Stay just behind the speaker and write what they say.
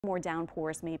more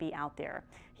downpours may be out there.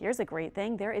 Here's a great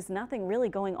thing. There is nothing really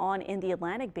going on in the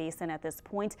Atlantic basin at this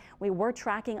point. We were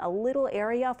tracking a little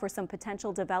area for some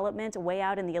potential development way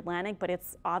out in the Atlantic, but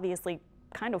it's obviously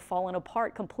kind of fallen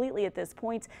apart completely at this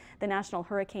point. The National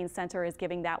Hurricane Center is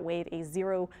giving that wave a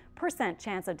 0%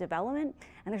 chance of development,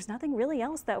 and there's nothing really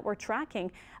else that we're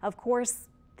tracking. Of course,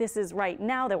 this is right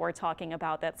now that we're talking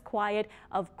about that's quiet.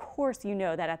 Of course, you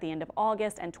know that at the end of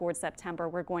August and towards September,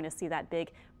 we're going to see that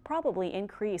big probably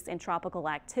increase in tropical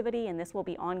activity, and this will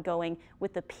be ongoing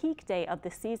with the peak day of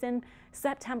the season,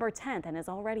 September 10th, and has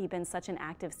already been such an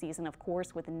active season, of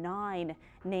course, with 9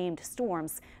 named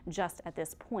storms just at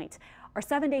this point. Our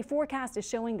 7-day forecast is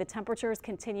showing the temperatures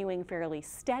continuing fairly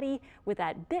steady with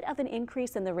that bit of an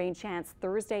increase in the rain chance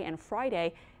Thursday and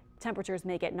Friday. Temperatures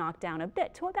may get knocked down a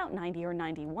bit to about 90 or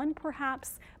 91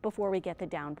 perhaps before we get the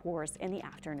downpours in the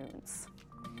afternoons.